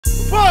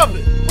of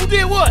it? Who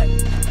did what?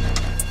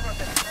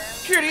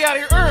 Security out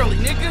here early,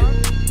 nigga.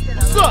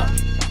 What's up?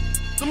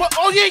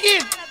 Oh, yeah.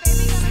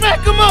 Smack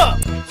him up.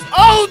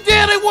 Oh,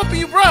 damn, they whooping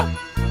you, bro.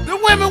 The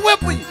women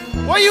whipping you.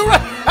 Why you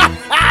run?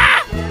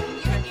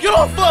 Get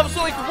off of him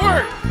so he can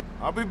work.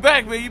 I'll be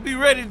back, man. You be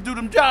ready to do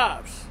them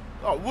jobs.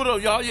 Oh, what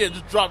up, y'all? Yeah,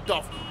 just dropped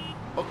off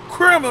a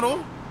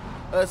criminal,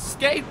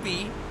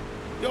 escapee.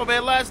 Yo,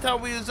 man, last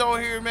time we was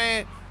on here,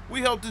 man,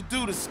 we helped this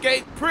dude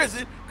escape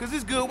prison because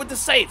he's good with the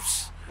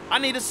safes. I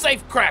need a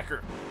safe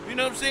cracker. You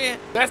know what I'm saying?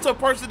 That's a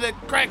person that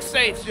cracks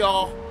safes,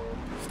 y'all.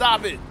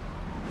 Stop it.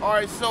 All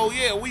right, so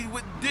yeah, we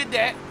did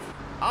that.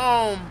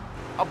 I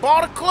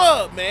bought a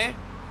club, man.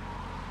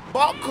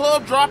 Bought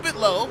club, drop it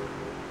low.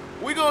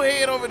 We gonna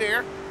head over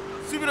there,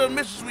 see what other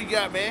missions we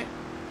got, man.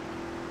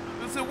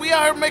 Listen, we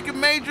out here making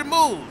major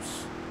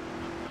moves,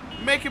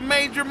 making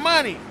major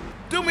money.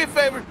 Do me a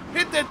favor,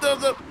 hit that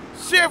thumbs up,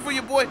 share for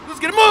your boy. Let's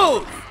get a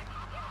move.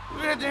 You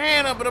had your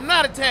hand up, but I'm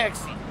not a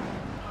taxi.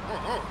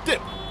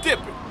 Dip,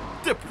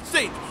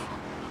 procedures.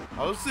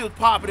 Oh, let's see what's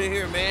popping in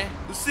here, man.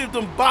 Let's see if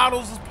them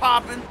bottles is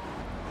popping.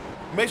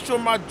 Make sure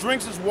my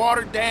drinks is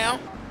watered down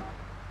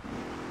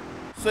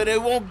so they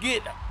won't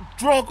get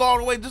drunk all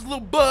the way, just a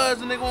little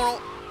buzz, and they're gonna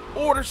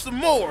order some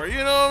more. You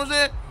know what I'm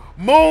saying?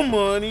 More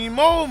money,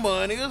 more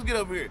money. Let's get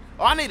up here.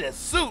 Oh, I need a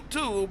suit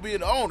too. We'll be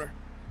the owner.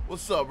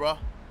 What's up, bro?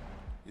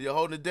 You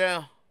holding it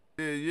down?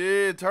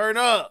 Yeah, turn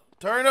up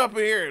in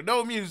here.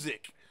 No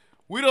music.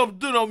 We don't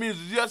do no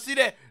music. Y'all see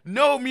that?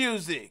 No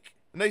music.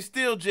 And they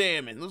still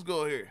jamming. Let's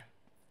go here.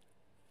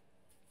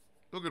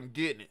 Look at them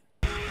getting it.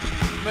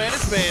 Man,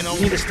 this man on.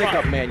 You need a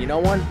stick-up man, you know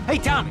one? Hey,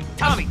 Tommy,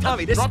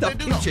 this stuff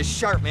keeps you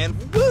sharp, man.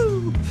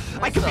 Woo!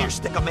 I can be your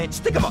stick-up man.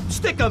 Stick 'em up.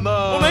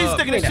 Well, man, you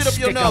sticking that shit up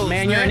your nose,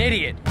 man. You're an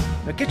idiot.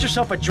 Now get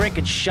yourself a drink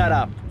and shut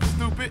up.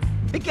 Stupid.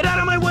 Hey, get out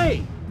of my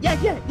way. Yeah.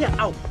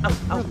 Ow.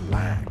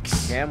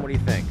 Relax. Cam, what do you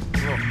think?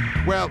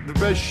 Well, the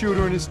best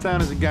shooter in this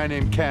town is a guy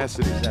named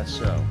Cassidy. Is that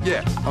so?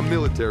 Yeah, a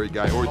military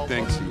guy, or he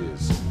thinks he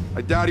is.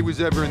 I doubt he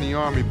was ever in the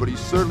army, but he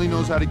certainly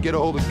knows how to get a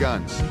hold of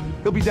guns.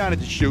 He'll be down at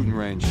the shooting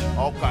range.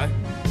 Okay.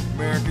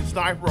 American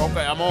Sniper,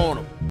 okay, I'm on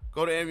him.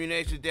 Go to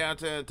Ammunition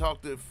downtown and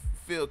talk to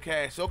Phil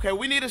Cash. Okay,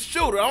 we need a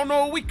shooter. I don't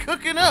know what we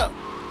cooking up.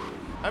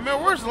 I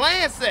mean, where's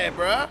Lance at,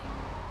 bro?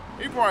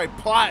 He probably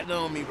plotting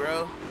on me,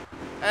 bro.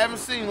 I haven't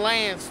seen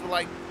Lance for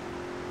like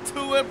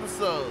 2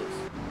 episodes.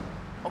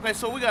 Okay,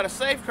 so we got a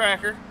safe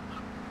cracker,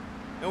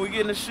 and we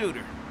getting a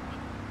shooter.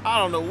 I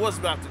don't know what's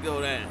about to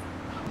go down.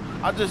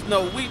 I just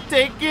know we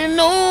taking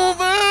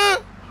over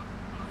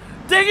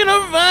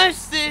Vice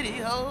City,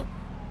 ho.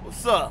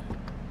 What's up?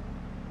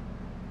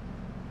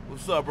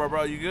 What's up,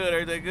 bro? You good?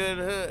 Everything good in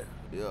the hood?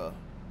 Yeah.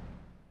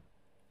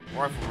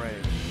 Rifle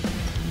range.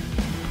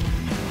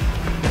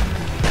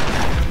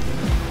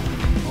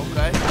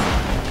 Okay.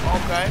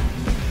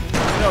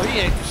 No, he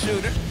ain't the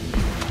shooter.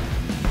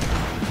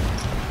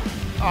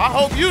 Oh, I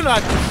hope you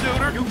not the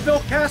shooter. You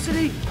Phil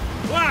Cassidy?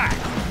 Why?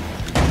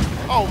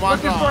 Oh my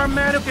Looking God. for a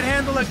man who can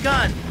handle a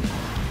gun.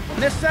 In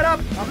this setup,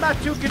 I'm not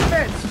too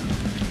convinced.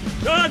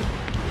 Son,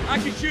 I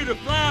can shoot a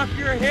fly off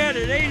your head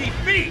at 80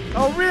 feet.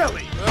 Oh,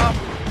 really?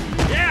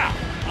 Yeah,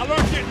 I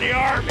learned it in the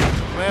Army.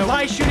 Man,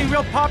 Fly shooting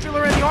real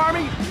popular in the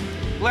Army?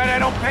 Glad I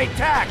don't pay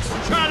tax.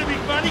 You trying to be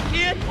funny,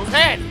 kid? what's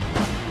that?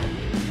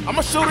 I'm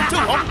a shooter too.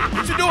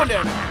 What you doing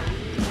there?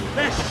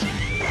 Let's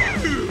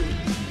shoot.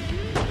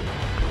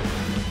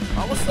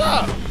 Oh, what's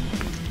up?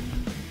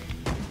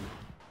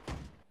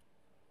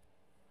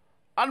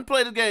 I done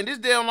played this game this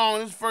damn long.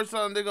 This is the first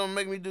time they're gonna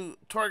make me do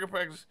target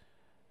practice.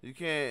 You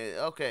can't.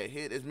 Okay,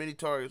 hit as many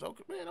targets.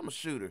 Okay, man, I'm a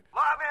shooter.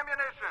 Live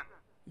ammunition.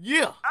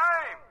 Yeah.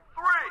 Aim.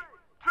 3,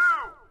 2,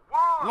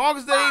 1. As long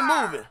as they ain't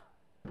fire. moving.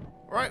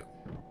 Right?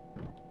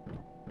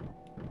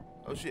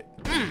 Oh shit.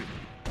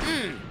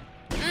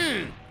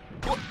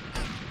 What?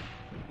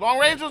 Long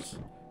rangers?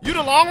 You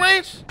the long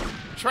range?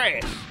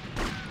 Trash.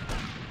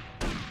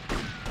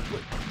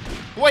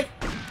 Boy.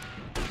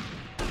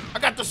 I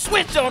got the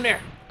switch on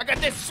there. I got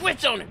that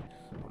switch on it.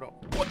 Hold on.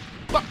 What?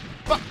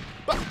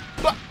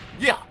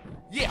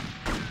 Yeah.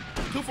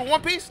 2 for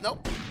 1 piece?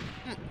 Nope.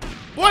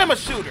 Boy, I'm a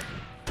shooter.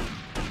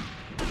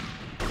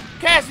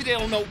 Cassidy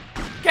don't know.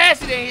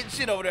 Cassidy ain't hitting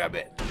shit over there, I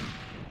bet.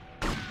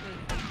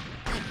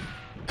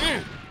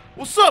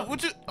 What's up?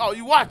 What you? Oh,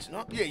 you watching,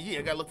 huh? Yeah,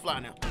 I gotta look fly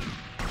now.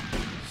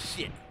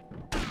 Shit.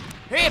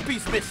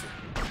 Headpiece missing.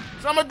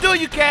 So I'm gonna do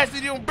you,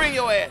 Cassidy. You don't bring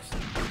your ass.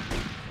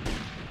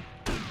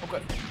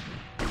 Okay.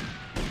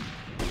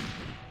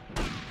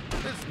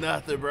 This is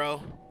nothing,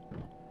 bro.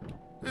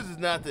 This is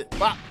nothing.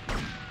 Bop.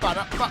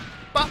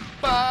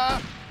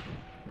 Ba-da-ba-ba-ba.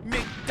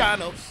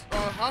 McDonald's.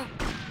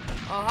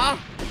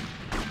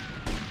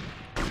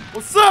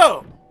 What's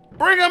up?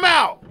 Bring him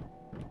out.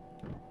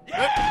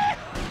 Yeah!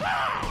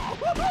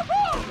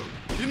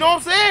 You know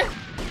what I'm saying?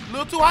 A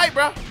little too hype,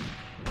 bro.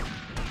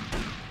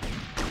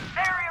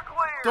 Area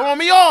clear. Throwing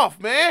me off,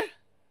 man.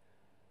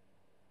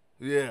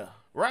 Yeah.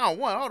 Round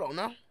 1. Hold on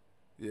now.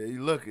 Yeah,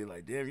 you looking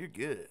like, damn, you're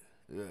good.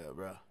 Yeah,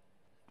 bro.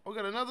 We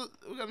got another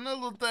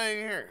little thing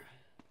here.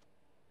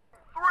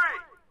 3,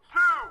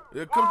 2,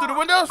 Yeah, come through the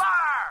windows. Fire.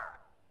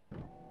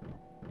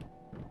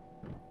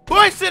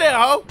 Boy, sit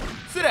down, ho.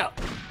 Sit down.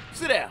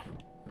 Sit down.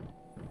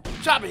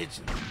 Chopper hit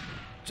you.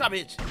 Chopper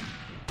hit you.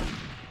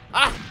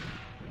 Ah.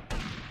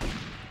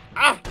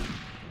 I'm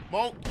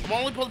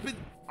only supposed to be.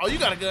 Oh, you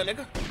got a gun,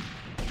 nigga.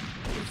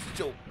 Sit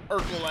your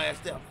Urkel ass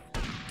down.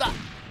 Stop.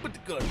 Put the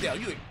gun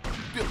down. You ain't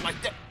built like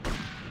that.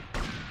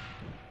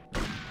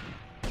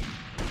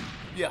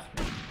 Yeah.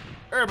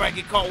 Everybody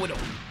get caught with him.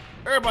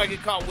 Everybody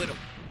get caught with him.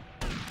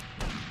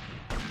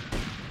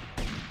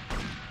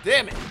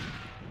 Damn it.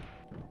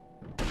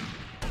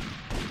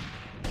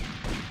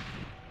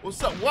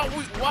 What's up? Why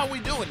are we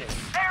doing this?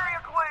 Area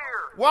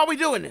clear. Why are we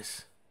doing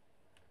this?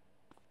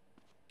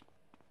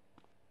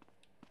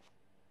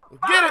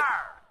 Get it!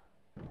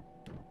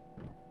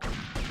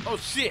 Oh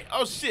shit,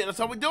 oh shit, that's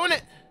how we doing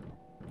it?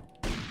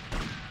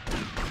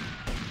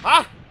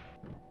 Huh?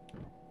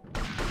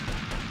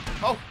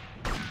 Oh.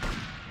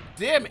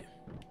 Damn it.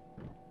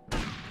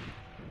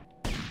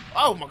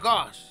 Oh my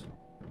gosh.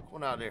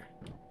 Going out there.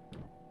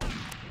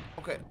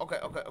 Okay.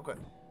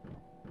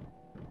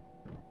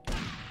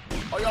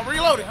 Oh, y'all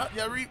reloaded, huh?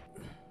 Y'all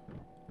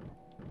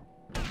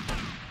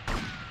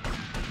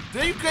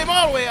Then you came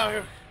all the way out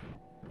here.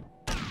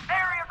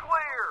 Area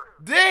clear.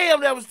 Damn,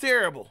 that was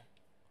terrible.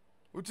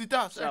 What you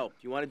thought, sir? So,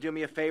 you want to do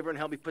me a favor and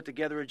help me put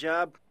together a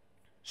job?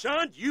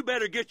 Son, you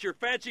better get your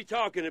fancy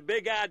talking and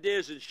big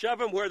ideas and shove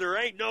them where there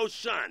ain't no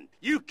sun.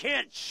 You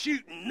can't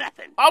shoot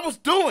nothing. I was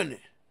doing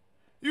it.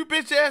 You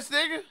bitch ass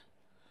nigga.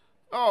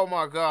 Oh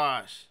my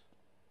gosh.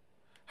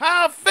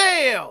 How I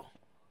fail?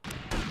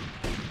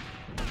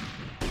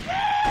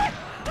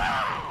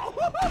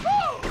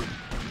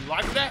 You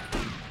like that?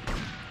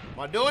 Am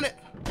I doing it?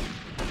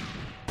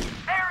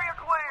 Area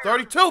clear.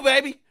 32,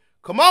 baby.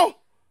 Come on.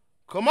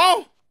 Come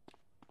on.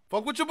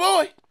 Fuck with your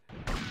boy.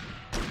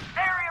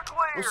 Area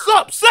clear. What's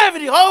up,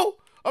 70, ho?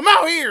 I'm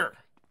out here.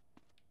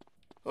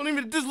 Don't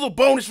even this little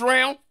bonus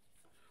round.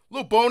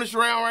 Little bonus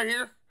round right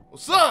here.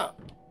 What's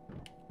up?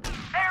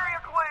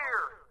 Area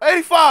clear.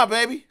 85,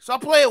 baby.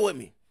 Stop playing with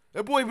me.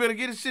 That boy better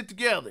get his shit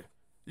together.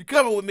 You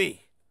coming with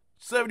me.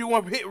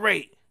 71 hit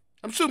rate.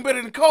 I'm shooting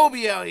better than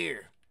Kobe out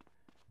here.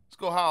 Let's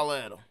go holler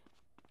at him.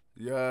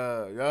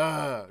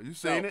 Yeah. You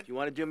seen it? You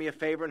want to do me a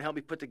favor and help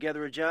me put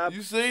together a job?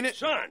 You seen it?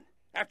 Son,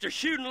 after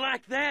shooting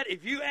like that,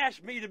 if you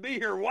asked me to be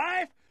your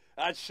wife,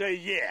 I'd say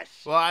yes.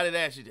 Well, I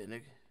didn't ask you that,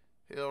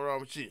 nigga. Hell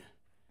wrong with you.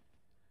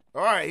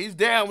 All right, he's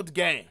down with the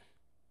game.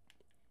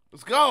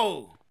 Let's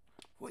go.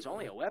 It's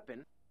only a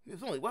weapon.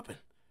 It's only a weapon.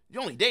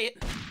 You only dead.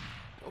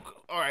 Okay.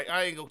 All right,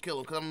 I ain't gonna kill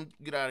him because I'm gonna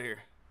get out of here.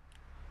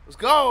 Let's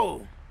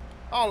go.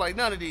 I don't like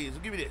none of these.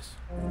 Give me this.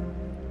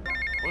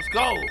 Let's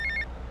go.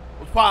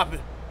 What's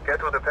poppin'? Get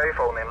to the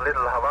payphone in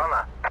Little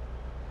Havana. Yeah,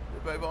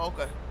 baby,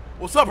 okay.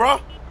 What's up, bro?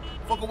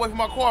 Fuck away from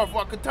my car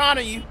before I katana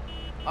you.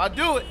 I'll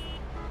do it.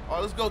 All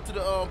right, let's go to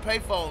the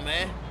payphone,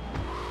 man.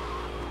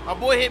 My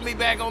boy hit me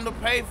back on the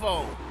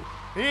payphone.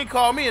 He ain't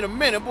called me in a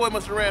minute. Boy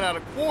must have ran out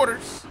of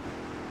quarters.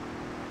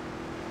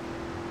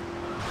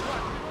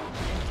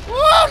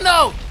 Whoa,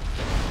 no!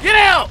 Get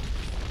out!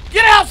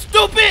 Get out,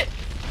 stupid!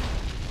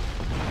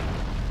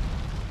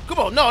 Come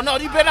on, no,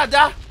 you better not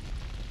die.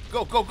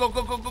 Go.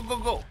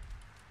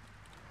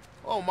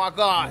 Oh my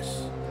gosh.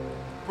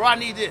 Bro, I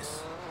need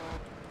this.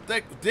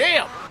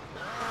 Damn!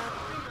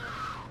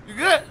 You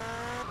good?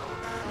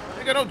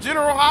 Ain't got no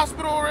general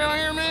hospital around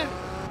here, man?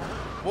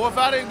 Boy, if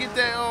I didn't get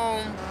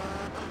that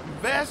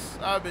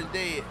vest, I'd been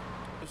dead.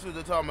 That's what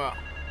they're talking about.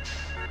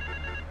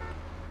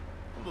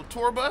 A little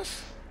tour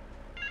bus?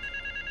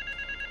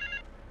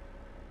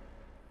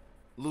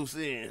 Loose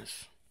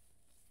ends.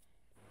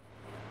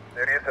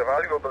 There is a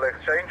valuable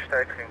exchange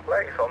taking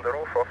place on the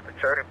roof of the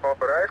Cherry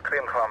Popper Ice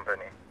Cream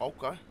Company.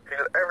 Okay.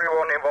 Kill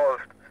everyone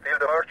involved. Steal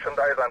the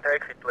merchandise and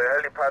take it to the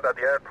helipad at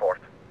the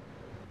airport.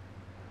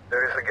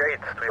 There is a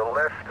gate to your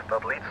left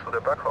that leads to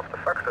the back of the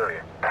factory.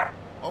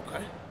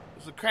 Okay.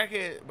 There's a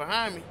crackhead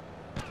behind me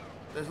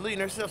that's leading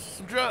herself to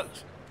some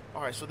drugs.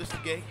 All right, so this is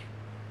the gate.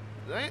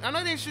 I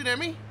know they ain't shooting at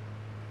me.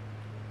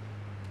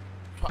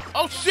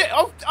 Oh, shit.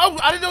 Oh,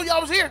 I didn't know y'all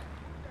was here.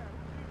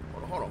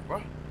 Hold on,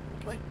 bro.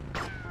 Play.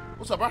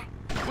 What's up, bro?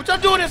 What y'all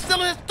doing there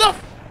stealing this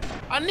stuff?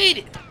 I need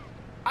it,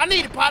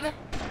 partner.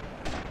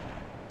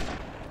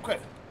 Okay.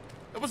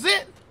 That was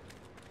it?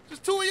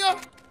 Just two of y'all?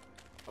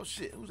 Oh,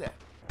 shit. Who's that?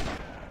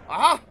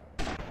 Uh-huh.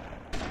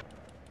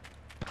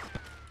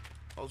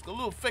 Oh, it's got a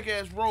little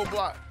fake-ass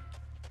roadblock.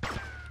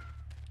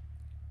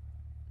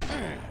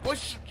 Boy,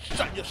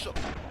 shut your shit.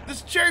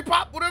 This Cherry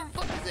Pop, whatever the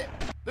fuck is that?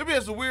 They be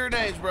some weird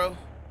names, bro.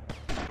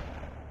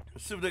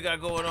 Let's see what they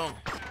got going on.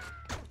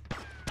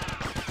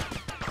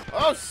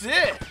 Oh,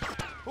 shit.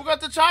 Who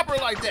got the chopper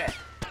like that?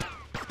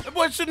 That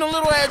boy shooting them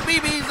little ass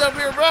BBs up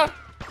here, bro.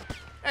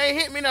 Ain't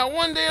hit me not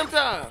one damn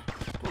time.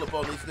 Pull up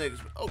on these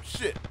niggas. Oh,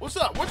 shit. What's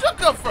up? Where'd y'all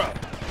come from?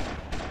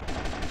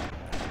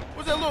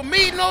 What's that little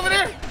meeting over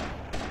there?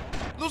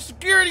 Little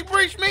security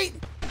breach meeting?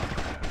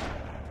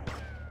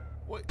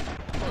 Wait.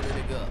 Oh, there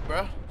they go,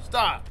 bro.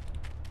 Stop.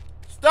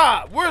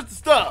 Where's the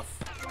stuff?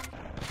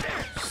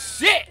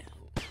 Shit.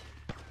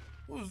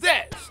 Who's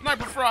that?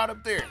 Sniper fraud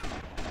up there.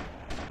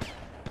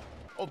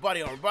 Oh,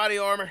 body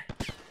armor.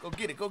 Go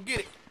get it, go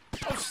get it.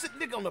 Oh, shit,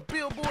 nigga on the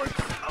billboard.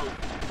 Oh,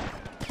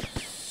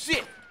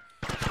 shit.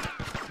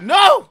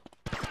 No!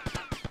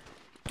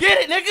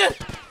 Get it, nigga!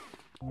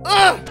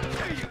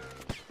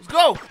 Let's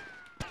go.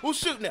 Who's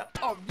shooting now?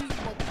 Oh, these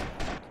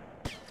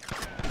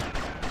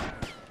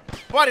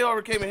body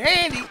armor came in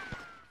handy.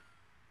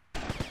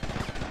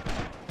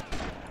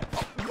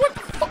 Oh, what the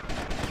fuck?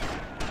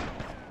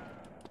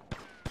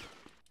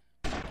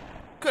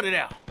 Cut it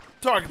out.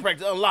 Target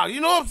practice unlocked.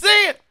 You know what I'm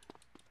saying?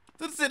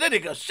 That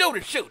nigga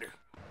shooter.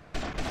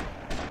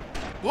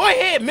 Boy,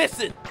 head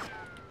missing.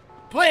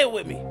 Play it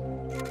with me.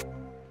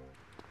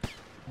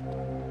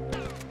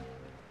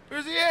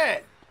 Where's he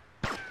at?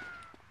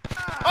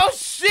 Oh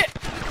shit!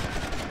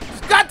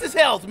 He's got this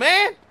health,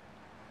 man.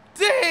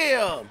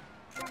 Damn.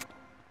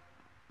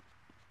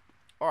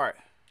 All right.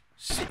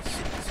 Shit.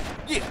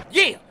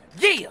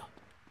 Yeah.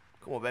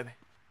 Come on, baby.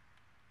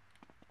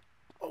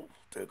 Oh,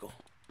 there you go.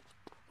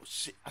 Oh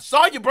shit! I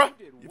saw you, bro.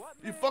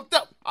 You fucked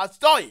up. I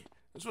saw you.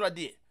 That's what I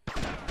did.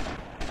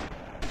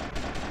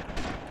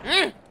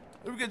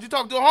 You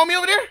talking to a homie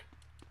over there?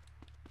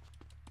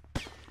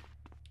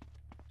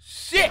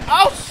 Shit!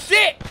 Oh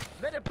shit!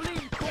 Let it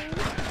bleed, fool.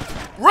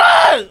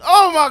 Run!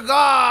 Oh my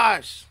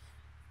gosh!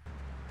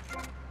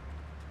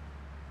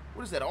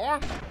 What is that,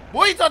 arm?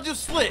 Boy, you thought you was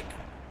slick.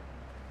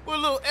 With a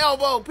little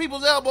elbow,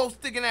 people's elbows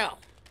sticking out.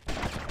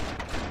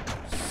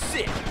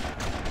 Shit.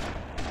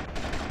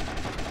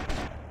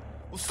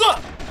 What's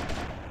up?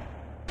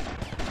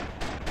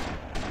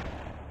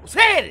 What's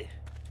headed?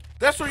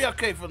 That's where y'all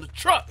came from, the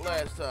truck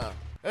last time.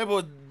 That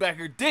boy back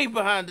here deep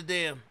behind the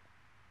damn.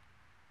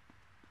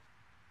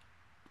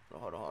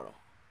 Hold on.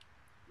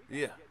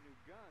 Yeah.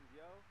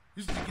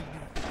 You still get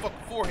your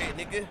fucking forehead,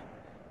 nigga.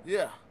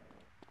 Yeah.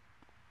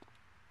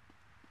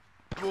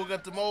 Boy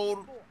got the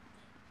mold.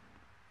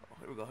 Oh,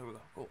 here we go.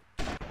 Cool.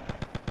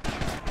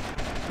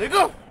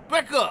 Nigga,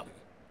 back up.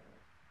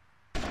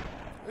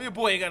 Your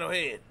boy ain't got no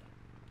head.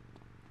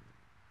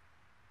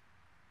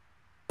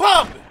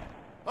 Pump it!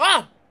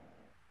 Huh?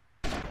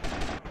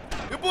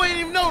 Your boy didn't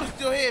even notice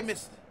your head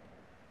missing.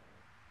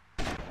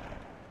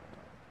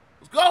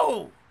 Let's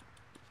go!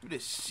 Do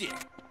this shit.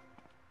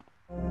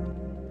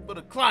 For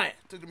the client.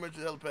 Took the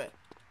emergency helipad.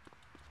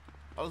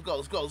 Oh,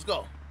 let's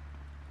go.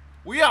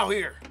 We out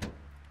here.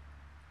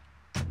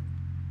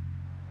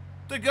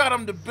 They got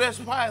him the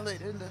best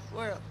pilot in the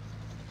world.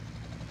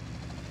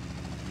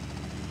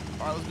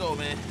 Alright, let's go,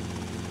 man.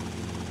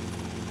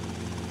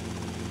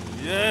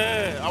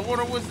 Yeah, I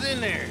wonder what's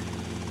in there.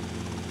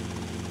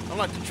 I'm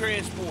like the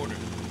transporter.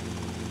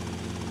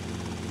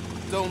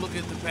 Don't look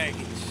at the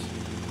package.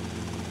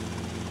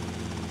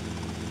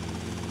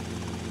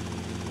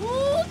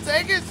 Woo,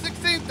 take it,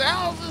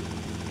 16,000.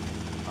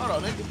 Hold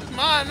on, nigga, this is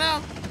mine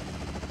now.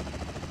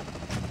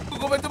 We'll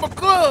go back to my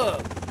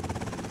club.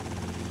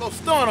 Go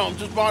stun on him,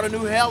 just bought a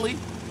new heli.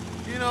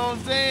 You know what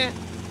I'm saying?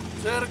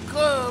 Tear the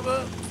club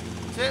up.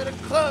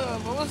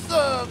 What's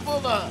up?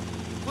 Pull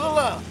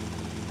up.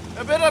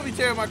 I bet I'll be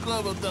tearing my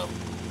club up though.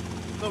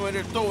 Come in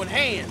there throwing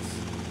hands.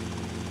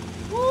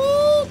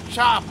 Woo!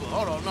 Chopper.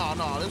 Hold on,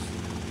 no.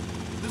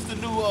 This is the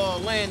new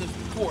landing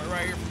port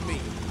right here for me.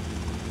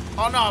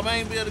 Oh no, I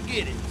ain't be able to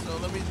get it. So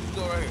let me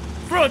go right here.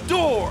 Front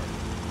door!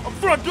 I'm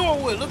front door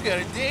with it. Look at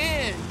it.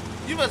 Damn.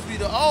 You must be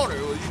the owner.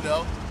 Well, you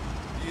know.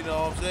 You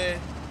know what I'm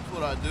saying? That's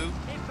what I do.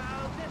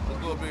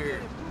 Let's go up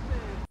here.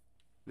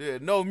 Yeah,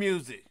 no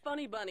music.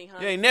 Funny bunny, huh?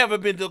 You ain't never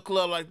been to a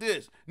club like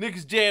this.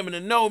 Niggas jamming to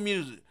no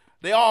music.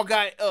 They all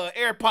got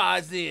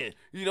AirPods in.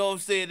 You know what I'm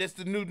saying? That's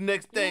the new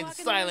next thing,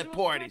 silent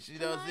parties. You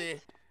know what I'm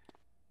saying?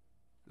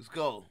 Let's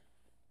go.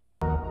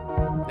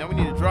 Now we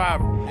need a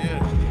driver.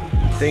 Yeah.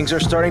 Things are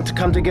starting to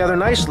come together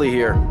nicely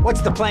here.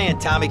 What's the plan,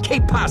 Tommy?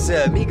 Que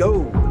pasa,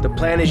 amigo? The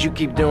plan is you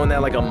keep doing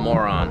that like a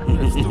moron.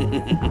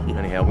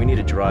 Anyhow, we need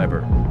a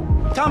driver.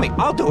 Tommy,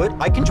 I'll do it.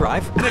 I can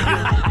drive.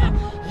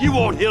 You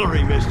want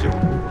Hillary, mister.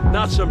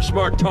 Not some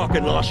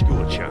smart-talking law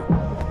school chump.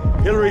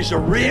 Hillary's a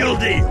real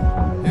deal.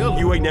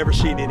 You ain't never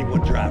seen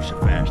anyone drive so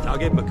fast. I'll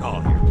give him a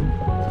call here.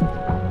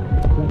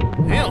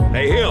 Hill.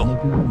 Hey, Hill.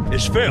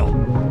 It's Phil.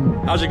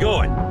 How's it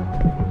going?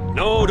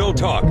 No, don't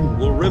talk.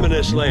 We'll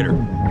reminisce later.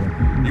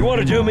 You want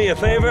to do me a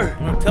favor?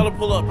 Tell her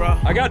pull up, bro.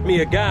 I got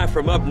me a guy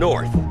from up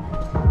north.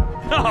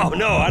 Oh,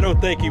 no, I don't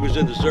think he was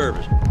in the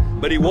service.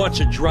 But he wants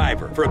a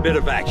driver for a bit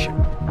of action.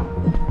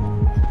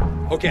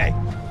 Okay,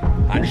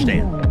 I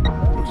understand.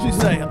 What'd she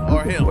say?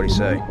 Or Hill? What'd he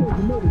say?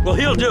 Well,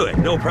 he'll do it,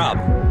 no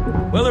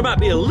problem. Well, there might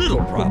be a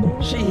little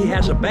problem. See, he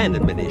has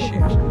abandonment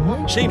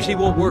issues. Seems he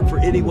won't work for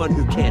anyone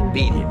who can't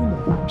beat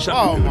him.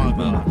 Something to do with his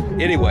mom.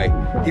 Anyway,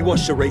 he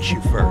wants to race you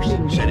first.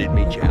 Said he'd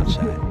meet you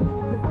outside.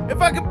 If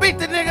I can beat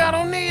the nigga, I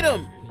don't need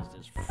him.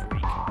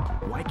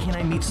 Why can't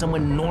I meet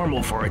someone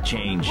normal for a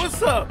change?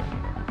 What's up?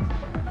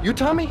 You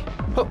Tommy?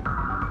 Oh,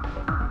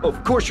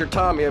 of course you're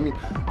Tommy. I mean,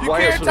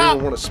 why else would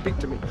anyone want to speak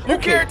to me? You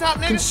Carrot Top,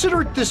 nigga?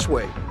 Consider it this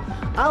way.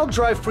 I'll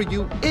drive for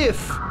you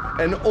if,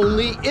 and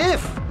only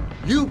if,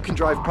 you can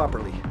drive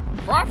properly.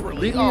 Properly?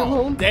 Leave me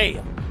alone.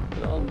 Damn.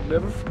 And I'll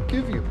never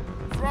forgive you.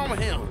 What's wrong with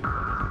him?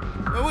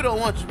 Man, we don't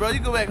want you, bro. You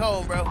go back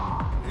home, bro.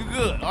 You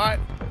good, all right?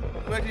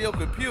 Back to your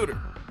computer.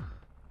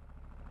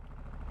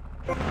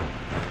 What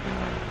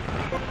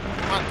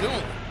am I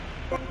doing?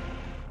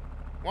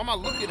 Why am I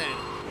looking at it?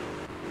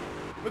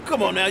 But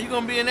come on now, you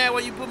gonna be in that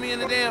way you put me in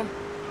the damn...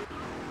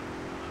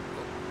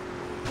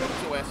 Get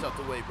your ass out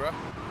the way, bro.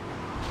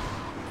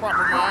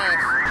 Proper my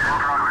ass.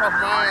 Proper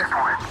my ass.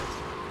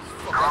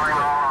 Fuck out the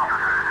way.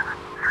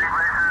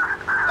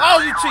 Oh,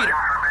 you cheater.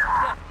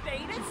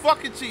 You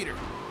fucking cheater.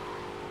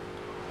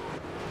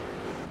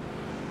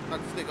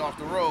 Knock this nigga off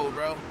the road,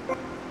 bro.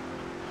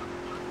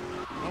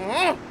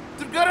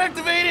 The gun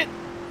activated.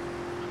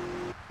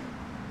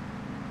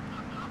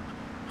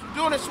 Keep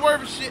doing that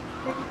swerving shit.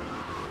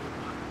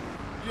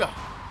 Yeah.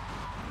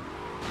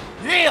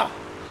 Yeah.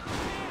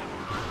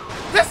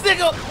 This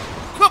nigga.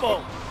 Come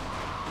on.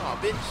 Aw,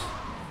 bitch.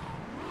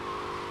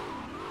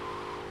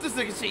 This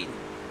nigga cheating.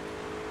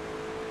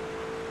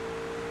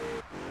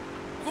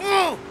 Come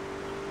on.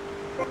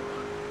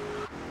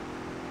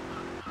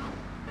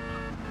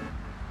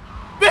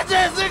 Bitch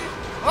ass nigga.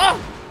 Oh.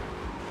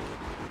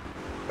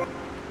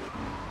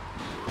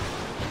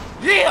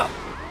 Yeah.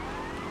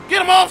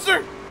 Get him,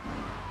 officer.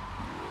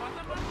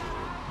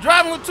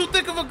 Driving with too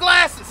thick of a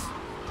glasses.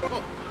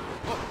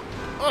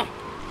 Oh,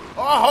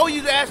 I'll hold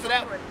you ass for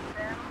that one.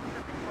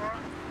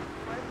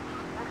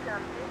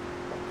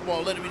 Come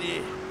on, let him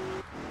in.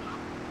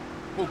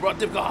 Who brought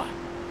them guy?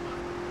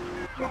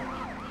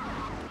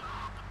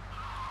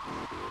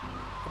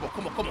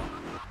 Come on.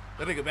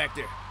 That nigga back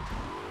there.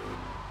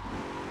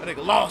 That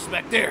nigga lost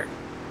back there.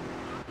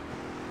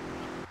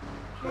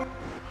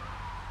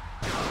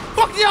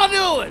 Fuck y'all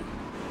doing?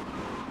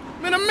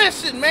 I'm in a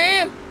mission,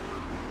 man.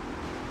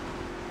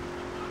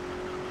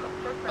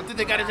 I think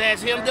they got his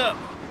ass hemmed up.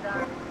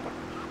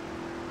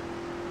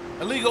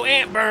 Illegal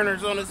ant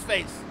burners on his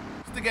face.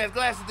 Stick ass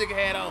glasses nigga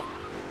had on.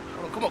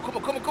 Come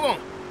on.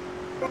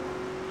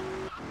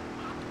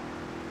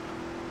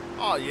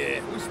 Oh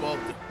yeah, we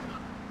smoked it.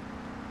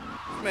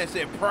 This man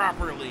said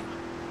properly.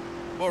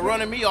 But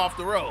running me off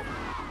the road.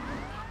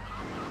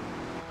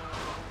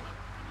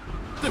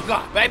 Dip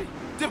God, baby.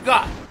 Dip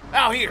God.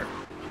 Out here.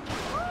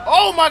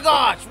 Oh my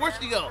gosh, where'd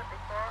she go?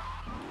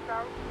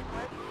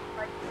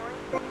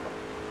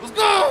 Let's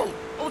go!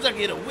 I wish I could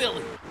hit a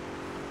wheelie.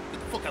 Get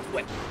the fuck out of the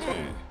way.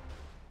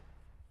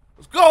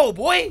 Let's go,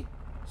 boy!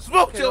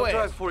 Smoke your ass!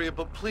 I'll drive for you,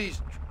 but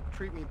please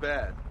treat me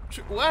bad.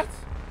 What?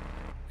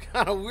 What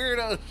kind of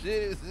weirdo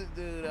shit is this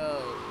dude,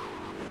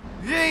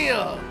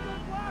 Yeah!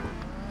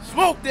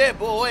 Smoke that,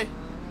 boy!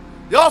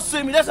 Y'all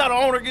see me? That's how the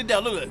owner get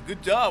down. Look at that.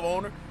 Good job,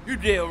 owner. You're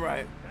damn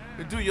right.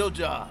 And do your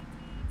job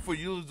before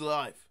you lose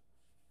life.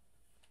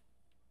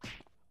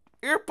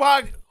 Ear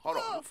pocket. Hold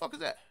on. What the fuck is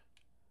that?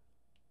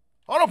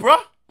 Hold on, bro.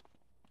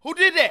 Who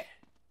did that?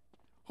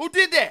 Who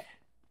did that?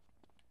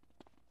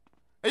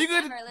 Are you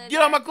gonna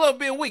get on my club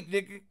being weak,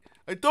 nigga?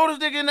 I throw this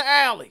nigga in the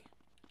alley.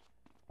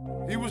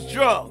 He was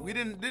drunk. We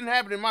didn't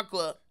happen in my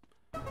club.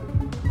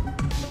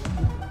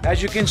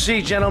 As you can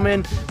see,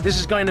 gentlemen, this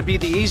is going to be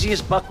the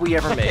easiest buck we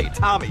ever made. Hey,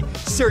 Tommy,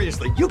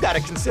 seriously, you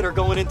gotta consider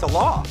going into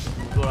law.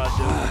 That's what I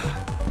do.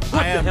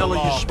 What the hell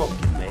are you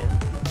smoking, man?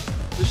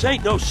 This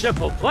ain't no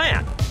simple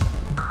plan.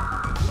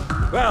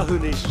 Well, who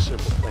needs a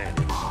simple plan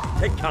anyway?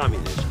 Take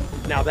communism.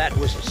 Now that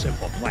was a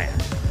simple plan.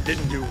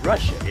 Didn't do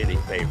Russia any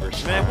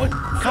favors. Man, what?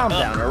 Calm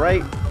down, all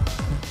right?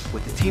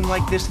 With a team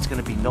like this, it's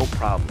going to be no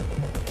problem.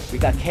 We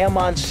got Cam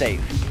on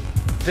safe.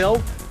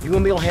 Phil, you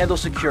and me will handle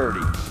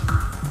security.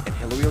 And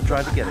Hillary will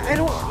drive the getaway.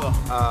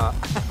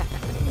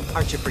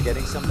 Aren't you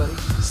forgetting somebody?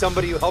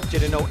 Somebody who helped you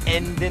to no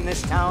end in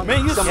this town?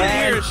 Man, you sit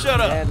here and shut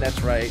up. And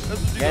that's right.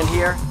 And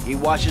here, he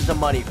washes the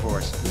money for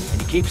us.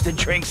 And he keeps the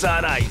drinks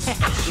on ice.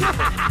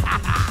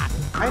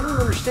 I don't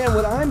understand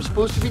what I'm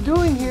supposed to be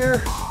doing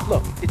here.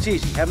 Look, it's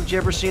easy. Haven't you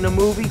ever seen a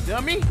movie?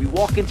 Dummy? We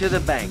walk into the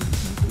bank,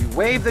 we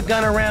wave the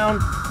gun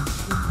around,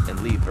 and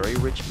leave very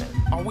rich men.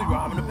 Oh, we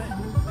robbing the bank.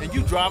 And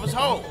you drive us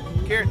home.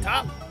 Carrot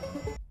Top?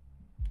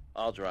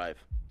 I'll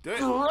drive.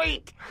 Damn.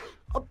 Great!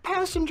 A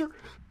passenger!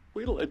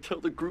 Wait till I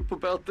tell the group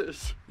about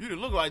this. You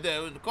didn't look like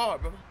that in the car,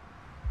 brother.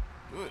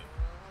 Good.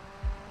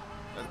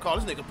 Let's call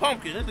this nigga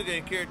Pumpkin. This nigga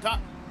ain't Carrot Top.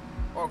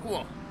 Oh, come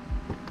on.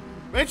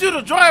 Ain't you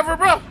the driver,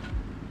 bro?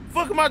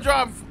 Fuck am I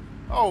driving?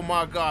 Oh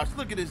my gosh,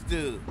 look at this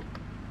dude.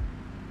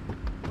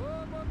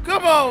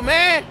 Come on,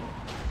 man.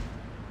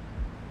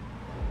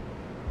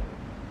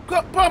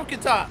 Pumpkin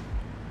Top.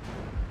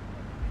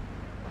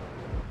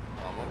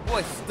 Oh, my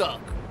boy's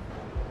stuck.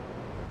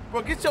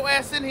 Bro, get your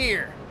ass in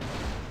here.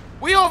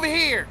 We over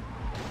here.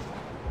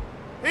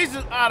 He's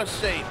just out of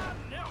shape.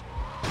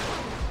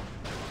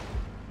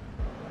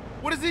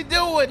 What is he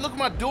doing? Look at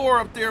my door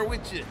up there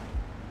with you.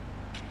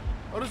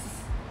 Oh, this is...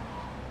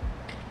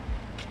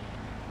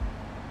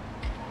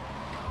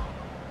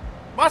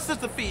 My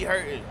sister feet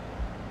hurting.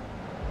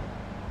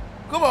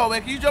 Come on,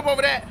 man. Can you jump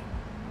over that?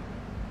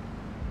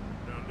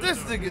 This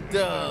nigga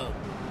dumb.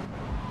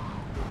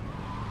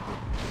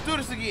 Do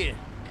this again.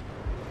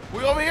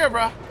 We over here,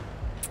 bro.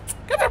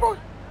 Come here, boy.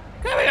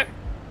 Come here.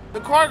 The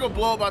car gonna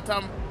blow up by the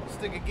time this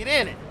nigga get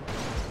in it.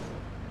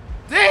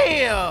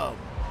 Damn.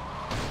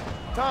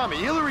 Tommy,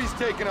 Hillary's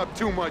taking up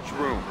too much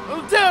room.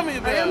 Don't tell me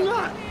about I am it.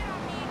 not.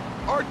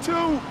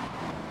 R2?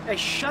 Hey,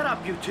 shut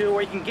up, you two,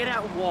 or you can get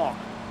out and walk.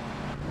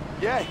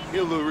 Yeah,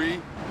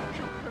 Hillary.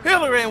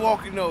 Hillary ain't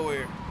walking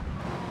nowhere.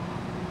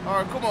 All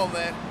right, come on,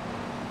 man.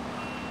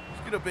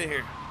 Let's get up in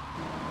here.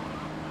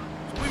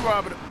 So we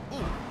robbing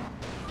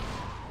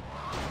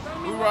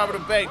we robbing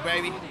a bank,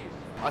 baby.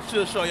 I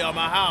should show y'all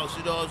my house,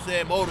 you know what I'm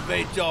saying?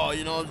 Motivate y'all,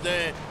 you know what I'm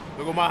saying?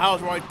 Look at my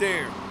house right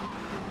there.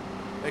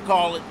 They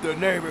call it the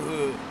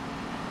neighborhood.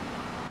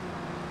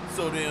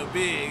 So damn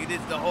big. It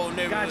is the whole For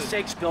neighborhood. God's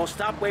sakes, Phil,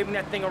 stop waving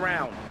that thing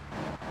around.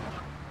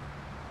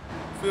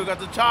 Phil got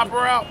the chopper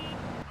out.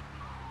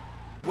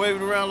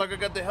 Waving around like I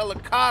got the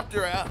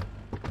helicopter out.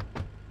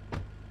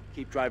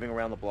 Keep driving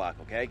around the block,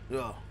 okay?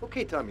 Yeah.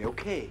 Okay, Tommy,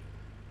 okay.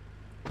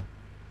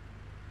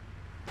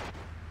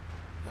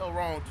 Hell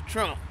wrong with the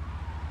trunk?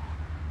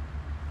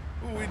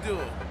 What we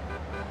doing?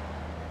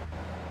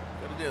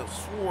 Got a damn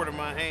sword in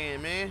my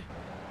hand, man.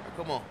 Right,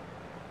 come on.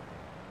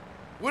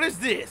 What is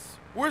this?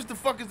 Where's the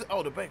fuck is the...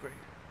 Oh, the bank right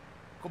here.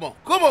 Come on.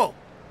 Come on!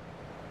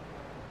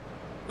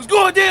 Let's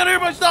go down.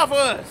 Everybody stop for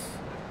us.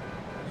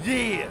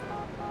 Yeah.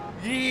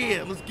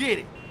 Yeah, let's get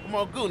it.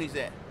 Where my Goonies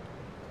at?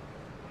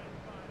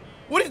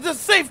 What is the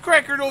safe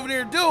cracker over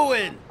there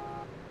doing?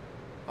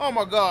 Oh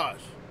my gosh.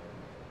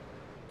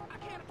 I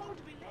can't afford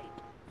to be late.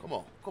 Come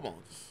on, come on.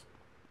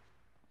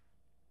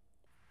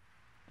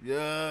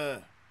 Yeah.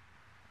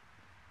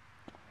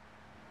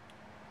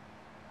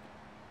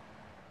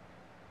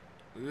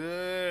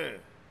 Yeah.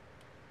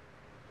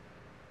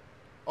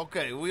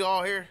 Okay, we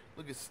all here?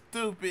 Looking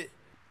stupid.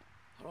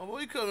 Hold on,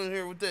 why you coming in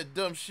here with that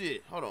dumb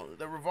shit? Hold on,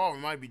 that revolver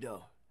might be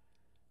dumb.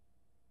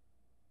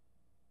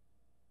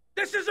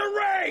 This is a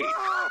raid!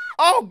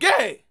 Oh,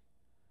 gay!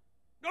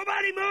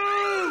 Nobody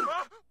move!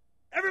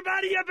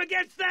 Everybody up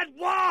against that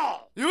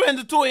wall! You and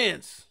the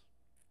twins.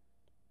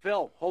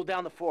 Phil, hold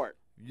down the fort.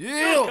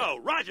 Yeah. Go,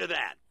 roger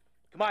that.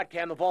 Come on,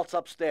 Cam, the vault's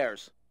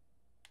upstairs.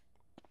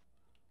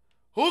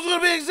 Who's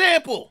gonna be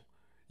example?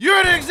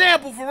 You're the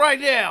example for right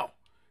now.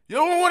 You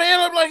don't want to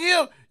end up like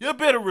him? You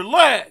better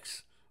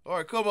relax. All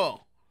right, come on.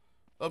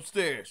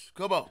 Upstairs.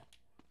 Come on.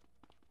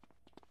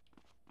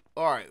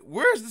 All right,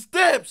 where's the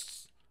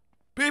steps?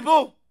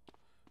 People?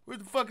 Where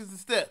the fuck is the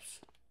steps?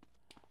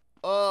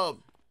 Nigga,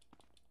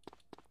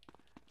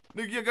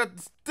 you got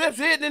the steps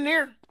hidden in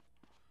here?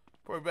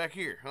 Probably back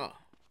here, huh?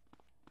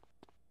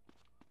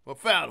 I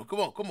found him. Come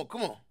on, come on,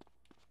 come on.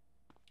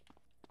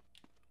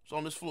 It's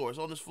on this floor. It's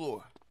on this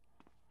floor.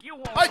 You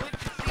won't live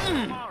to see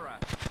tomorrow.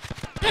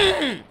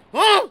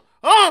 Huh?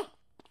 Huh?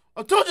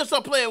 I told you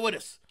stop playing with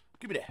us.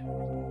 Give me that.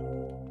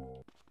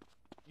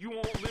 You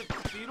won't live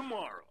to see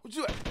tomorrow. What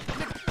you at?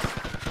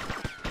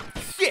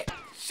 Shit.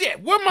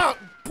 Shit. Where my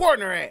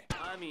partner at?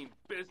 I mean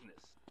business.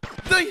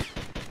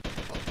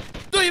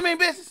 Do you mean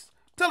business?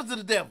 Tell it to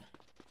the devil.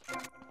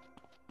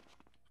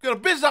 Got a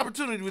business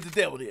opportunity with the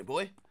devil there,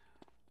 boy.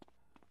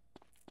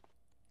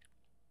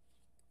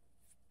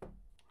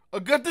 I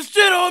got this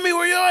shit on me.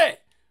 Where you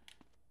at?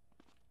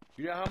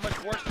 You know how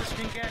much worse this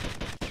can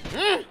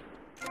get?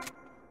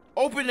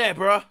 Open that,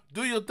 bruh.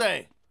 Do your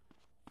thing.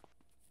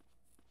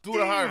 Do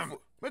it hard.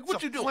 Make what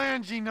it's you a do.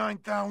 Flangy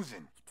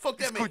 9000. Fuck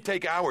that This man. could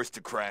take hours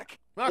to crack.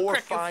 I'll Or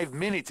crack your- 5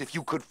 minutes if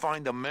you could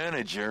find a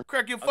manager.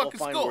 Crack your I'll go fucking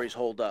find skull. where he's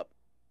holed up.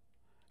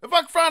 If I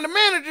can find the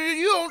manager,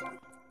 you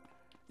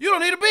don't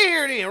need to be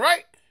here then,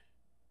 right?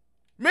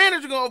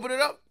 Manager gonna open it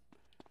up.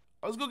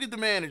 Let's go get the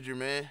manager,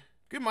 man.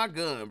 Get my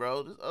gun,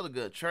 bro. This other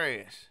gun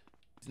trash.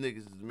 These niggas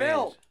is the manager.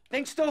 Phil,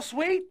 things still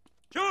sweet?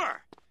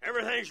 Sure,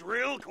 everything's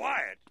real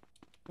quiet.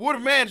 Where the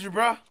manager,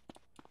 bro?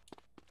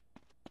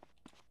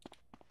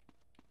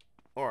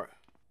 All right.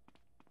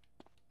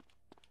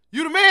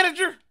 You the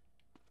manager?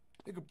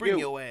 They could bring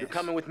your ass. You're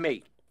coming with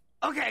me.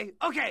 Okay,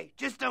 okay,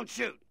 just don't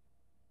shoot.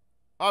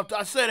 I'll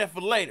say that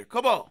for later.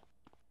 Come on.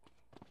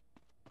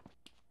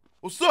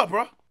 What's up,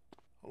 bro?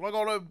 I like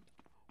all that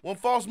one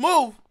false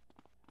move.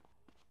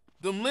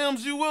 Them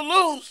limbs you will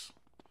lose.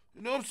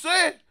 You know what I'm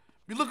saying?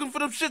 Be looking for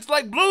them shits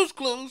like Blue's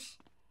Clues.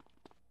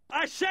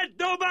 I said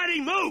nobody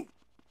move.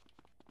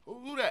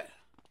 Who that?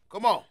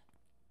 Come on.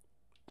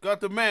 Got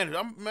the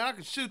manager. Man, I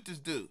can shoot this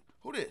dude.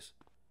 Who this?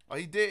 Oh,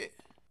 he dead?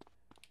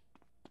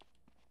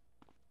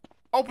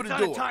 Open the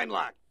It's on door. a time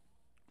lock.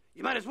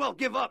 You might as well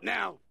give up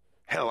now.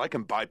 Hell, I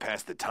can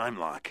bypass the time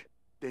lock.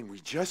 Then we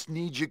just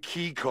need your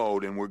key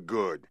code and we're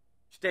good.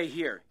 Stay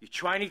here. You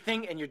try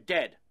anything and you're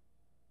dead.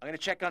 I'm gonna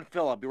check on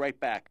Phil. I'll be right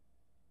back.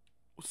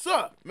 What's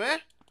up, man?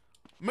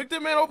 Make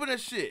that man open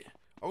that shit.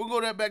 Or we'll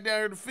go back down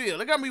here to the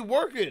field. They got me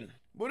working.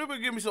 Boy, they better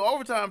give me some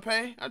overtime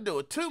pay. I do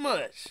it too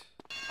much.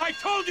 I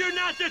told you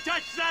not to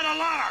touch that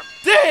alarm.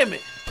 Damn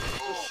it!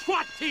 The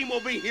SWAT team will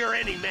be here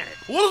any minute.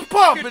 What's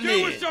poppin' Could do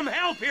then? with some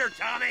help here,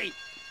 Tommy.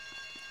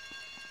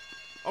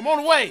 I'm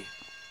on the way.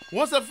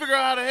 Once I figure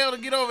out how the hell to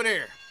get over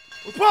there.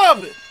 What's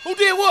poppin'? Who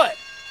did what?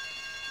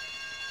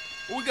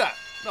 What we got?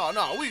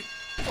 No, we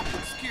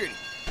fucking security.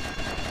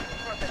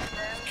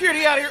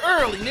 Security out here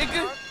early,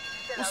 nigga.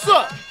 What's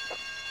up?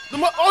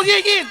 Oh,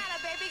 yeah.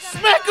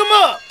 Smack him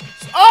up.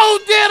 Oh,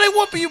 damn, they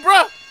whooping you,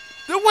 bro.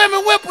 The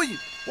women whipping you.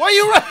 Why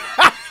you run?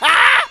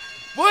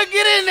 Boy,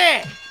 get in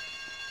there.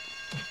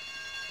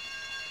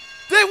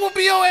 They will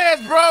be your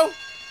ass, bro.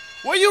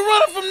 Why you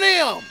running from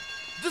them?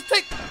 Just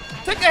take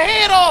a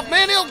head off,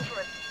 man. They'll.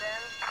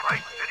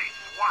 Right City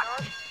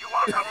SWAT. You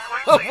are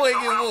Oh, completely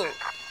boy, get whooped.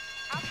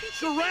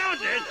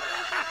 Surrounded?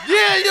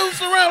 Yeah, you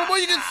surrounded. Boy,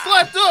 you get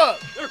slapped up.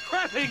 They're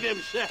crapping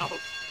themselves.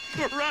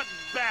 Rotten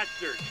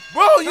bastards.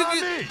 Bro, you Not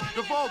get. me.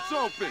 The vault's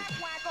open.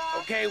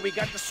 Okay, we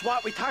got the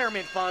SWAT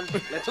retirement fund.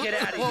 Let's get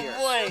out of here. Oh,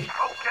 boy.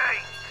 Okay,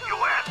 you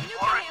asked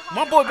for it.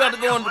 My boy about to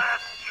go into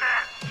Last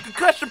chance.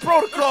 concussion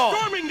protocol.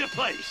 Storming the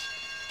place.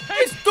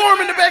 He's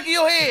storming the back of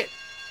your head.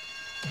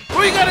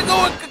 Bro, you gotta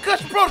go in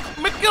concussion protocol.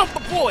 Get off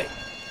the boy.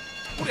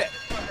 Who that?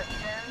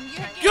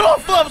 Get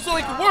off of him so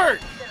he can work.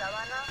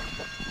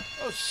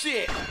 Oh,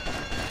 shit.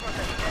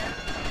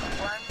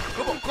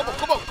 Come on, come on,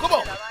 come on, come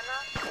on.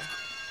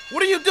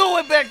 What are you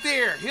doing back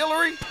there,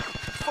 Hillary? What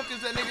the fuck is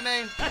that nigga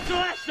name? That's the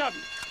last of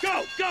them.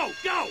 Go, go,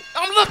 go.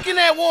 I'm looking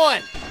at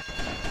one.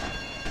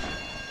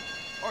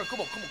 All right,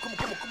 come on, come on, come on,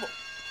 come on, come on.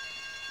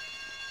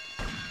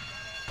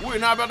 We're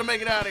not about to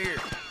make it out of here.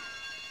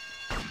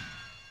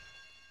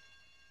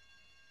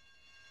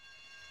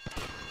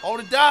 Oh,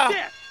 to die.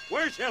 Yeah,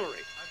 where's Hillary?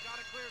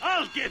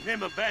 I'll give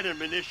him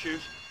abandonment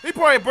issues. He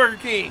probably at Burger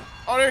King.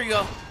 Oh, there you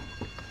go.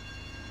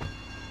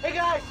 Hey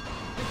guys,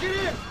 get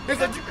in.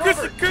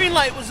 The green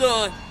light was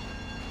on.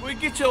 We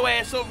get your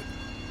ass over.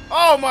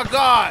 Oh my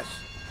gosh.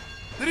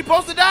 Did he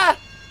supposed to die?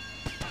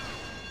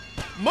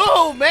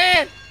 Move,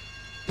 man.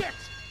 Dicks.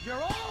 You're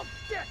all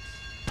dicks.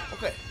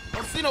 Okay, I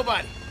don't see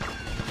nobody.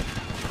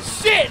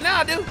 Shit, now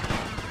I do.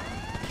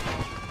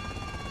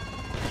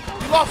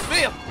 You lost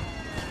Phil.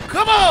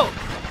 Come on.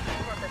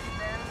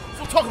 That's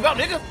what I'm talking about,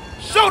 nigga.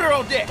 Shoulder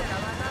on deck.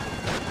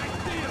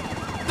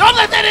 Don't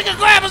let that nigga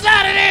grab us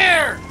out of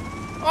there.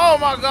 Oh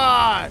my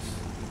gosh.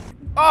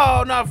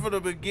 Oh, not for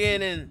the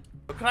beginning.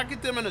 Can I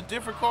get them in a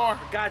different car?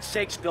 For God's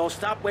sakes, Bill,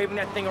 stop waving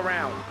that thing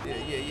around. Yeah.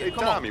 Hey, Come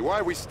Tommy, on. why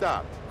are we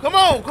stopped? Come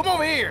on, come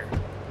over here.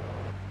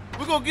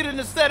 We're gonna get in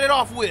and set it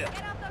off with.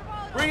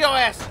 Bring your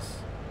asses.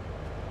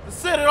 Let's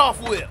set it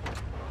off with.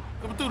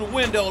 Come through the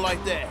window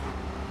like that.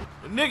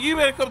 And nigga, you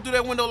better come through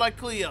that window like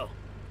Cleo.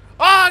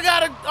 Oh, I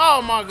gotta,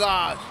 oh my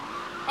gosh.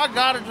 I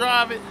gotta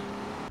drive it.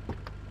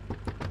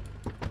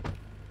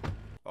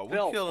 Oh, we're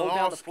Bill, killing hold down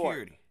all the fort.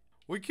 security.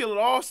 We're killing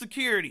all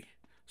security.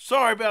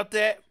 Sorry about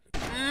that.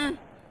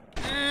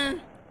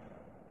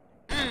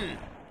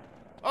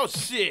 Oh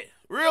shit,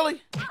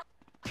 really?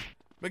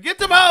 But get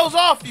them hoes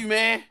off you,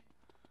 man.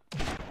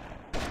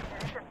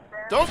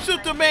 Don't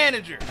shoot the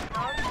manager.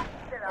 All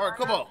right,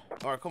 come on.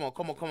 All right, come on,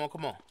 come on, come on,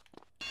 come on.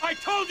 I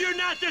told you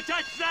not to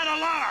touch that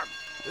alarm.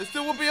 They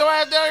still will be your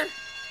ass there?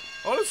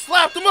 Oh, they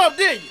slapped them up,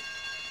 didn't you?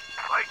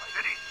 Right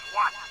City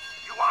SWAT.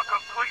 You are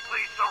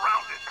completely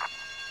surrounded.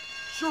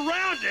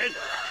 Surrounded?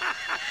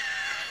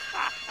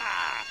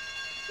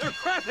 They're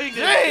crapping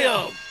Damn!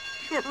 themselves.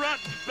 Rotten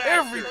bastards.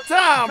 Every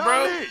time,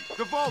 bro. Tommy,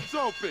 the vault's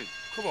open.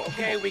 Come on,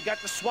 Okay, we got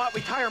the SWAT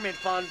retirement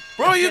fund.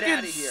 bro, Let's you get get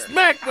out of here.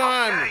 smacked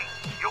behind me. Okay,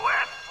 you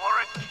asked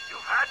for it.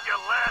 You've had your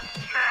last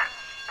chance.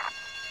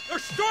 They're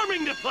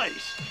storming the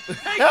place.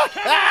 Hey,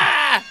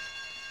 Ah!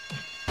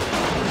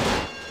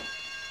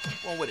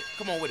 Come on with it.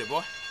 Come on with it,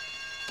 boy.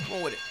 Come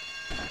on with it.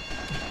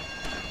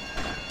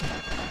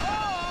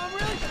 oh, I'm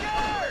really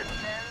scared.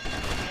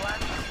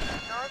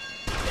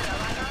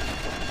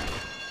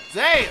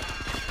 Damn!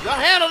 Y'all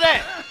handle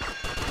that!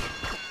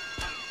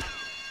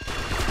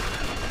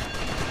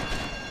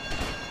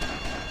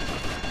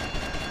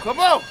 Come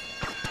on!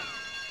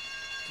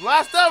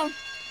 Last of them?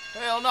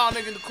 Hell no,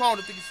 nigga in the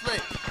corner think he's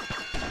slick.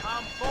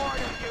 I'm bored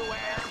of you,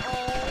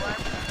 asshole.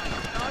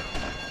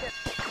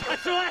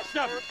 That's the last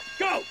of them.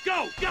 Go,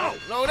 go, go.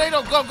 No, they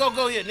don't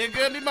go yet,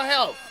 nigga. I need my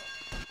help.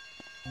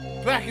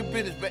 Back in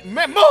business, back.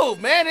 Man,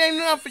 move, man. It ain't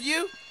nothing for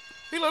you.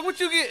 He like,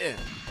 what you getting?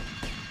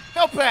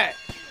 Help pack.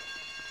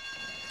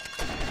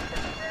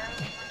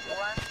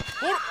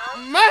 What?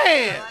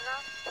 Man!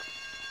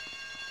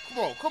 Come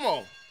on, come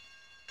on.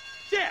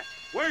 Jeff,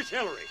 where's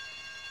Hillary?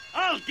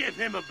 I'll give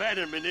him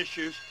abandonment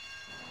issues.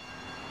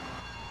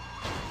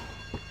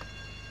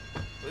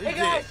 He Hey dead.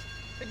 guys,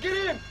 get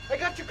in. I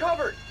got you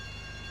covered.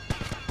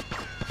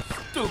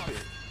 Stupid.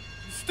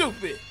 You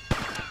stupid.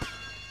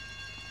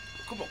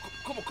 Come on,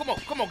 come on, come on,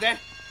 come on, gang.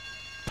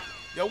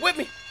 Y'all with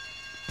me?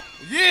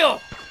 Yeah.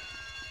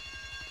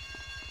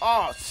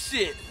 Oh,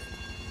 shit.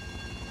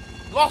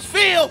 Lost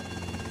Phil.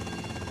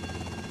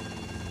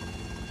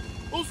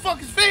 Who's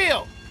fuck is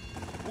Phil?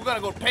 We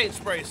gotta go paint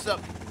spray or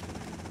something.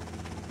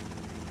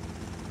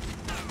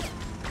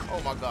 Oh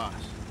my gosh.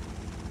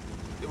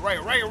 Get right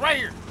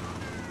here.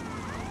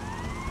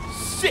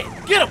 Shit.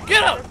 Get him,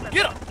 get him,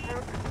 get him.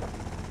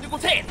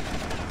 Nigga's head.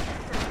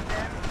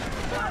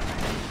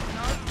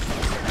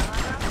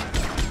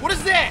 What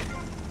is that?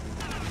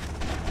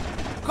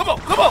 Come on,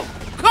 come on,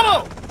 come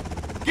on.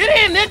 Get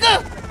in,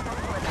 nigga.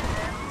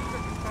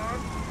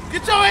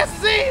 Get your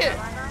asses in.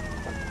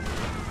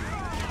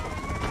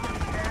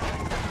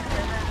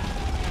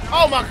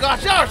 Oh my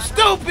gosh, y'all are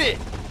stupid.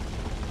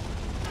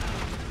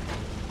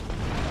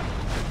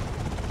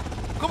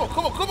 Come on,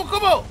 come on, come on,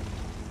 come on!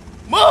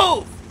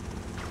 Move!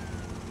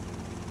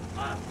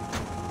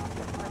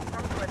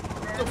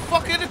 What the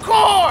fuck in the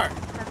car?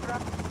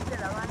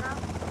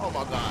 Oh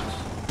my gosh.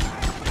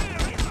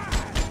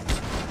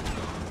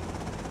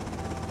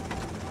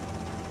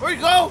 Where you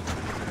go?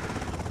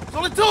 There's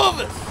only two of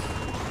us.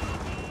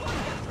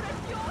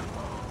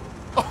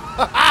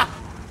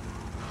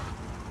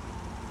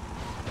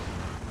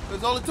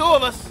 There's only two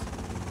of us.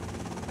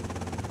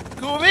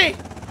 Cool with me.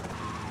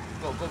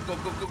 Go, go, go,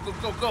 go, go, go,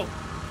 go, go.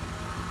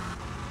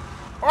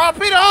 R.I.P.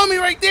 the homie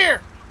right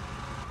there.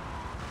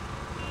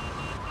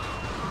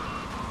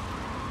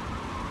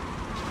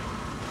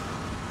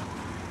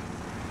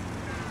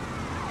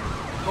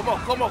 Come on,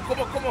 come on, come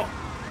on, come on.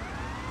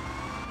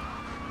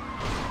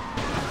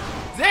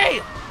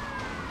 Damn.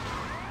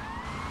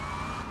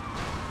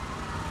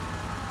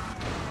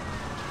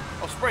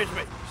 Oh, spray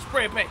me.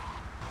 Spray me.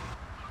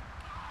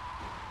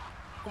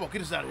 Come on,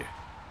 get us out of here.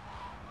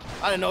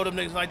 I didn't know them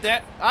niggas like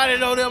that. I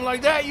didn't know them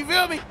like that. You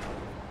feel me?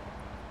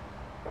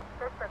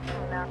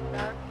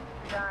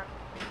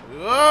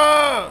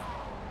 Yeah.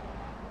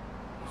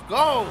 Let's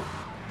go.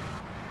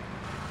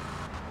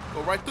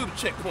 Go right through the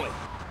checkpoint.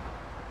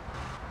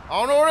 I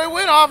don't know where they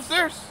went,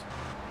 officers.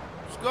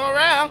 Just go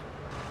around.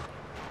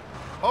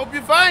 Hope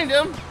you find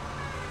them.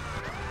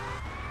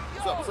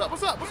 What's up, what's up,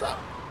 what's up, what's up?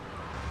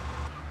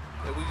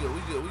 Yeah, we good,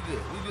 we good, we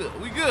good, we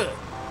good, we good,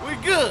 we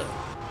good.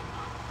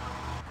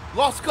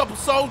 Lost a couple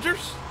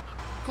soldiers.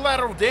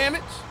 Collateral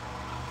damage.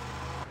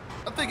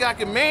 I think I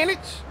can manage.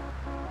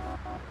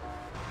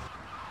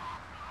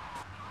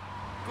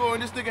 Go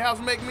in this nigga house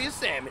and make me a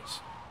sandwich.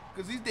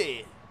 Cause he's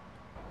dead.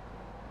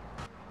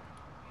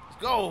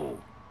 Let's go.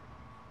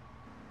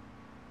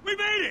 We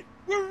made it!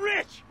 We're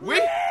rich!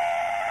 We?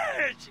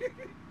 Rich!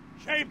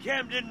 Shame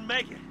Cam didn't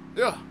make it.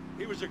 Yeah.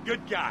 He was a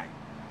good guy.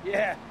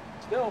 Yeah,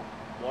 still,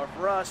 more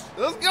for us.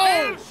 Let's go!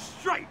 Damn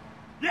straight!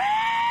 Yeah!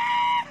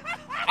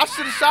 I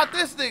should have shot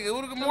this nigga. It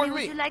would have been more than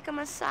Would me. you like a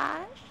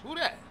massage? Who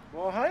that?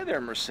 Well, hi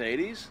there,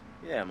 Mercedes.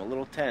 Yeah, I'm a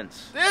little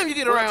tense. Damn, you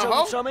get around,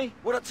 ho. Tommy?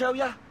 What I tell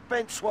ya?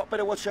 Ben Swat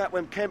better watch out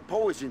when Kent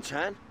Boy's in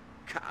town.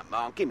 Come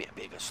on, give me a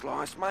bigger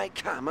slice, mate.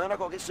 Come on, I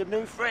gotta get some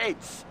new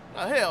threads.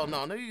 Oh, hell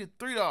no. Nigga, you get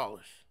 $3.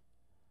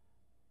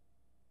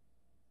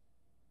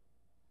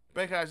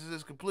 Bank heist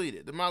is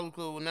completed. The Malibu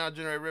Club will now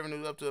generate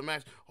revenue up to a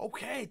max.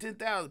 Okay,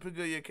 10,000 per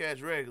good year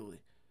cash regularly.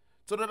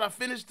 So did I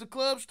finish the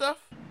club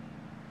stuff?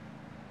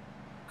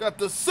 Got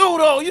the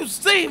suit on. You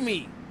see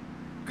me.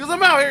 Because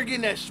I'm out here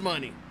getting that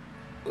shmoney.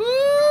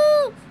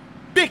 Woo!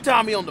 Big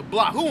Tommy on the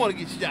block. Who want to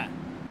get shot?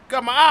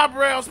 Got my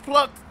eyebrows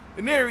plucked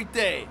and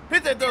everything.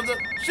 Hit that thumbs up.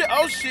 Shit.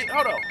 Oh, shit.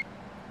 Hold on.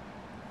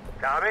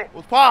 Tommy?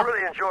 What's pop? I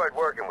really enjoyed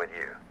working with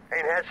you.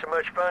 Ain't had so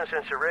much fun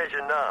since the Reg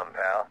and Nom,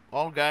 pal.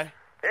 Okay.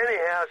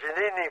 Anyhow, if you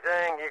need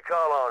anything, you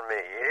call on me,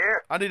 you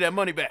hear? I need that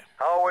money back.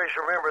 Always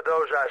remember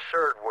those I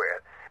served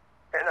with.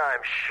 And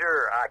I'm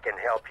sure I can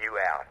help you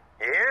out.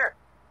 You hear?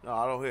 No,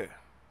 I don't hear.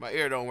 My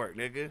ear don't work,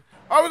 nigga.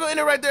 All right, we're going to end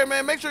it right there,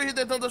 man. Make sure you hit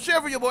that thumbs up.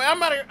 Share for your boy.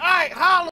 I'm out of here. All right, holla.